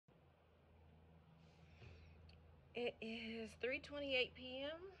It is 3:28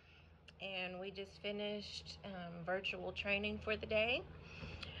 p.m. and we just finished virtual training for the day.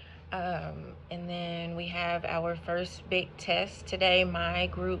 And then we have our first big test today. My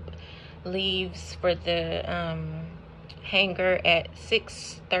group leaves for the hangar at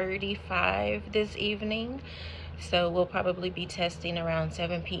 6:35 this evening. So we'll probably be testing around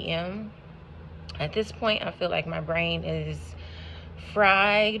 7 p.m. At this point, I feel like my brain is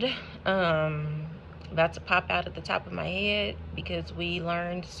fried. About to pop out at the top of my head because we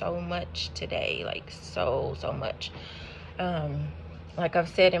learned so much today, like so much. Like I've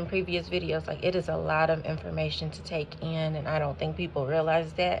said in previous videos, like it is a lot of information to take in, and I don't think people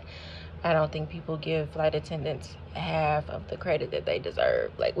realize that. I don't think people give flight attendants half of the credit that they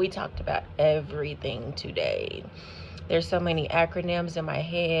deserve. Like, we talked about everything today. There's so many acronyms in my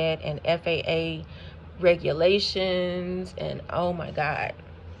head and FAA regulations, and oh my God.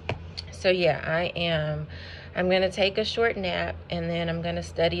 So yeah, I'm going to take a short nap, and then I'm going to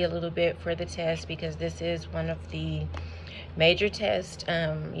study a little bit for the test because this is one of the major tests.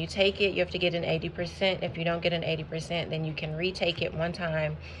 You take it, you have to get an 80%. If you don't get an 80%, then you can retake it one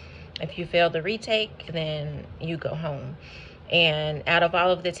time. If you fail the retake, then you go home. And out of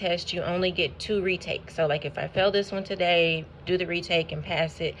all of the tests, you only get 2 retakes. So like if I fail this one today, do the retake and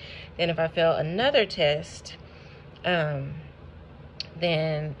pass it. Then if I fail another test,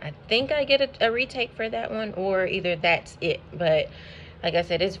 then I think I get a retake for that one, or either that's it. But like I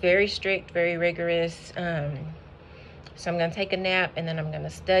said, it's very strict, very rigorous. So I'm gonna take a nap, and then I'm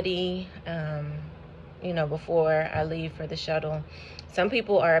gonna study, before I leave for the shuttle. Some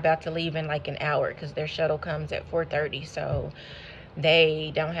people are about to leave in like an hour because their shuttle comes at 4:30, so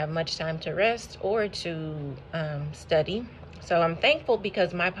they don't have much time to rest or to study. So I'm thankful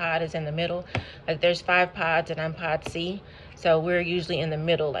because my pod is in the middle. Like, there's 5 pods and I'm pod C. So we're usually in the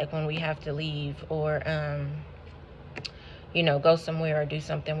middle, like when we have to leave or, go somewhere or do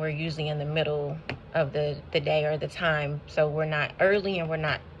something. We're usually in the middle of the day or the time. So we're not early and we're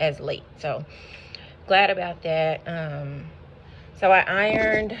not as late. So glad about that. So I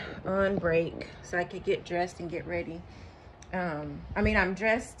ironed on break so I could get dressed and get ready. I'm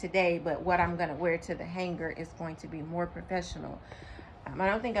dressed today, but what I'm going to wear to the hangar is going to be more professional. I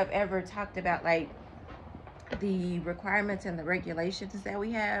don't think I've ever talked about like the requirements and the regulations that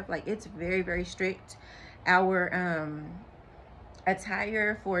we have. Like, it's very, very strict. Our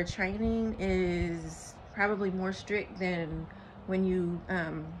attire for training is probably more strict than when you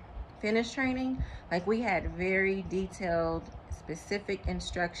finish training. Like, we had very detailed, specific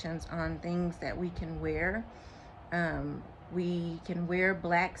instructions on things that we can wear. We can wear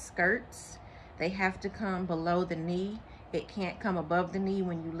black skirts. They have to come below the knee. It can't come above the knee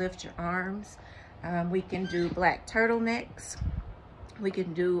when you lift your arms. We can do black turtlenecks. We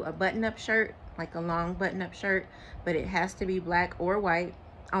can do a button-up shirt, like a long button-up shirt, but it has to be black or white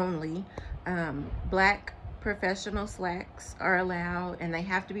only. Black professional slacks are allowed, and they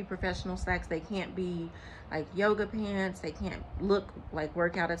have to be professional slacks. They can't be like yoga pants. They can't look like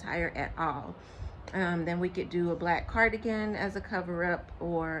workout attire at all. Then we could do a black cardigan as a cover-up,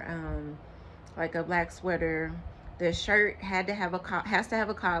 or like a black sweater. The shirt has to have a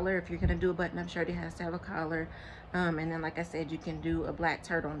collar. If you're gonna do a button-up shirt, it has to have a collar. And then, like I said, you can do a black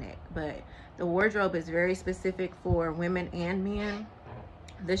turtleneck. But the wardrobe is very specific for women and men.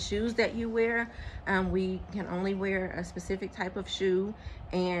 The shoes that you wear, we can only wear a specific type of shoe,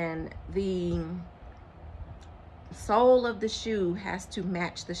 and the sole of the shoe has to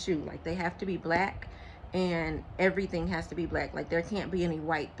match the shoe. Like, they have to be black, and everything has to be black. Like, there can't be any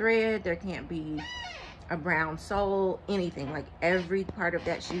white thread, there can't be a brown sole, anything. Like, every part of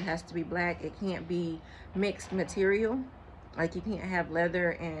that shoe has to be black. It can't be mixed material. Like, you can't have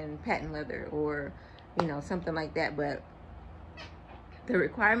leather and patent leather, or something like that. But the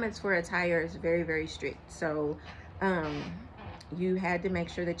requirements for attire is very, very strict. So you had to make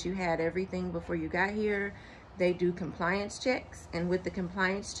sure that you had everything before you got here. They do compliance checks, and with the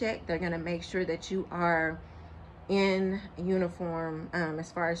compliance check, they're going to make sure that you are in uniform.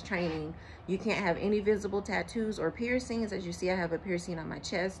 As far as training, you can't have any visible tattoos or piercings. As you see, I have a piercing on my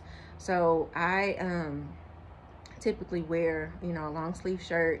chest. So I typically wear a long sleeve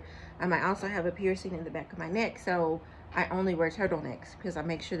shirt. I also have a piercing in the back of my neck, so I only wear turtlenecks because I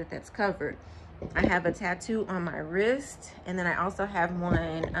make sure that that's covered. I have a tattoo on my wrist, and then I also have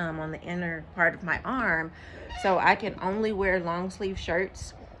one on the inner part of my arm. So I can only wear long sleeve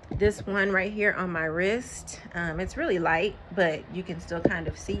shirts. This one right here on my wrist, it's really light, but you can still kind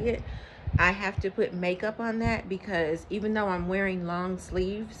of see it. I have to put makeup on that because even though I'm wearing long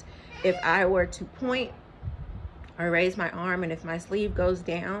sleeves, if I were to point or raise my arm, and if my sleeve goes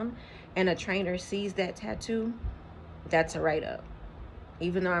down and a trainer sees that tattoo, that's a write-up.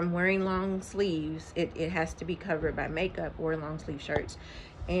 Even though I'm wearing long sleeves, it has to be covered by makeup or long sleeve shirts.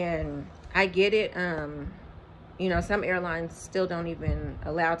 And I get it. You know, some airlines still don't even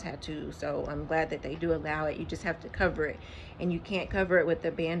allow tattoos, so I'm glad that they do allow it. You just have to cover it, and you can't cover it with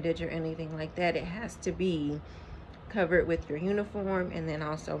a bandage or anything like that. It has to be covered with your uniform and then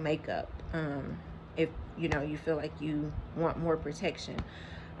also makeup, if you know you feel like you want more protection.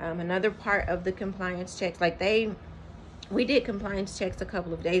 Another part of the compliance checks, like we did compliance checks a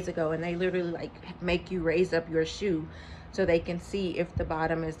couple of days ago, and they literally like make you raise up your shoe so they can see if the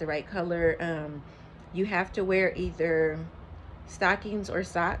bottom is the right color. You have to wear either stockings or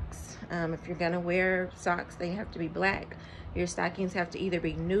socks. If you're gonna wear socks, they have to be black. Your stockings have to either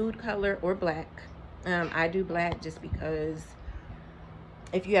be nude color or black. I do black just because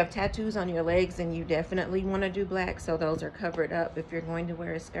if you have tattoos on your legs, then you definitely want to do black, so those are covered up if you're going to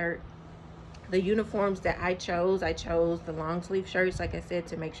wear a skirt. The uniforms that I chose the long sleeve shirts, like I said,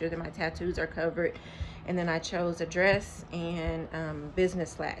 to make sure that my tattoos are covered. And then I chose a dress and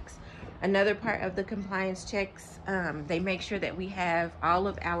business slacks. Another part of the compliance checks, they make sure that we have all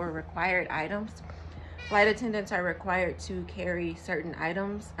of our required items. Flight attendants are required to carry certain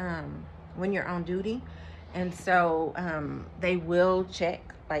items when you're on duty. And so they will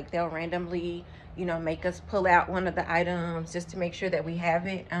check, like they'll randomly, you know, make us pull out one of the items just to make sure that we have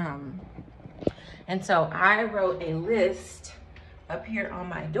it. And so I wrote a list up here on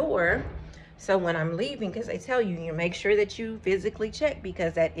my door. So when I'm leaving, because they tell you, you make sure that you physically check,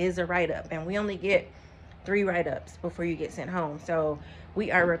 because that is a write-up. And we only get 3 write-ups before you get sent home. So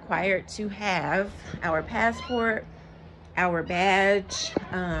we are required to have our passport, our badge,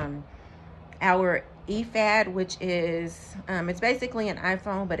 our eFAD, which is, it's basically an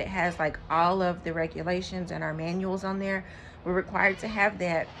iPhone, but it has like all of the regulations and our manuals on there. We're required to have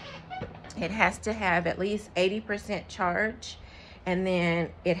that. It has to have at least 80% charge. And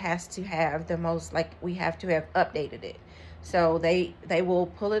then it has to have the most, like we have to have updated it. So they will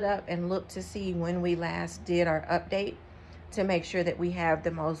pull it up and look to see when we last did our update to make sure that we have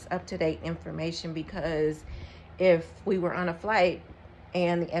the most up-to-date information, because if we were on a flight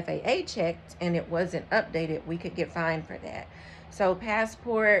and the FAA checked and it wasn't updated, we could get fined for that. So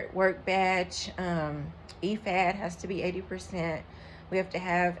passport, work badge, eFAD has to be 80%. We have to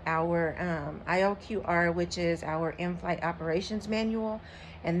have our IOQR, which is our in-flight operations manual.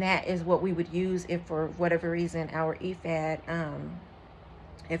 And that is what we would use if for whatever reason our eFAD,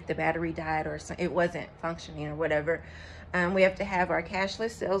 if the battery died or it wasn't functioning or whatever. We have to have our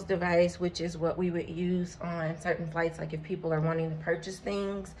cashless sales device, which is what we would use on certain flights, like if people are wanting to purchase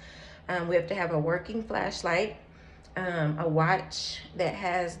things. We have to have a working flashlight, a watch that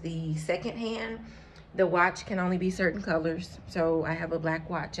has the second hand. The watch can only be certain colors. So I have a black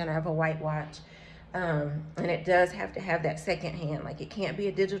watch and I have a white watch. And it does have to have that second hand. Like it can't be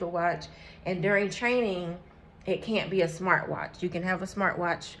a digital watch. And during training, it can't be a smartwatch. You can have a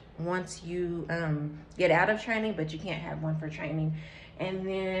smartwatch once you get out of training, but you can't have one for training. And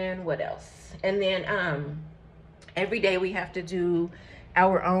then what else? And then every day we have to do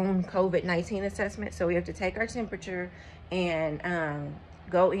our own COVID-19 assessment. So we have to take our temperature and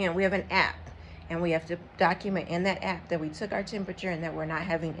go in. We have an app. And we have to document in that app that we took our temperature and that we're not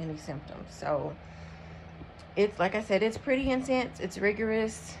having any symptoms. So it's, like I said, it's pretty intense. It's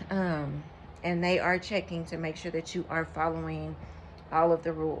rigorous. And they are checking to make sure that you are following all of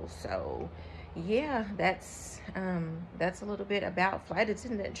the rules. So yeah, that's a little bit about flight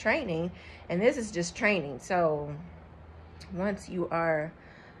attendant training. And this is just training. So once you are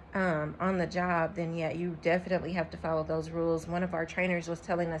on the job, then yeah, you definitely have to follow those rules. One of our trainers was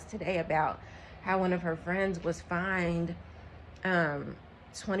telling us today about how one of her friends was fined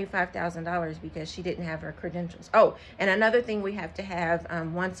 $25,000 because she didn't have her credentials. Oh, and another thing we have to have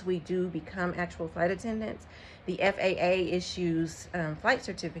once we do become actual flight attendants, the FAA issues flight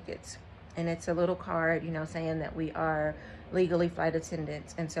certificates. And it's a little card, you know, saying that we are legally flight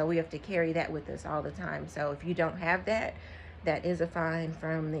attendants. And so we have to carry that with us all the time. So if you don't have that, that is a fine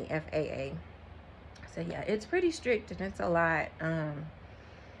from the FAA. So yeah, it's pretty strict and it's a lot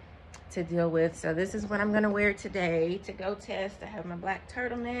to deal with. So this is what I'm gonna wear today to go test. I have my black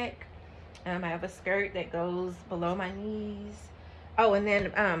turtleneck. I have a skirt that goes below my knees. Oh, and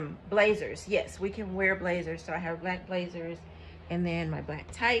then blazers. Yes, we can wear blazers. So I have black blazers and then my black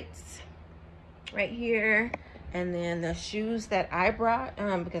tights right here. And then the shoes that I brought,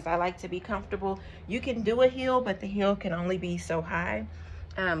 because I like to be comfortable. You can do a heel, but the heel can only be so high.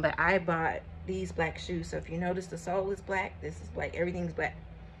 But I bought these black shoes. So if you notice, the sole is black, this is black, everything's black.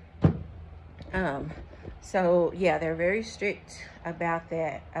 So yeah, they're very strict about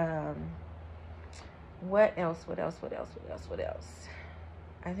that. what else?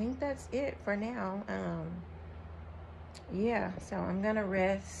 I think that's it for now. Yeah, so I'm gonna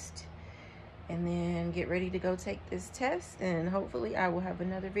rest and then get ready to go take this test, and hopefully I will have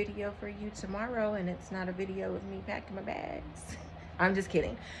another video for you tomorrow, and it's not a video of me packing my bags. I'm just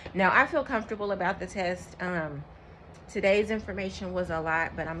kidding. Now, I feel comfortable about the test. Today's information was a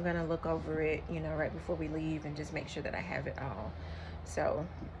lot, but I'm gonna look over it, you know, right before we leave and just make sure that I have it all. So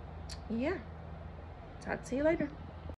yeah, talk to you later.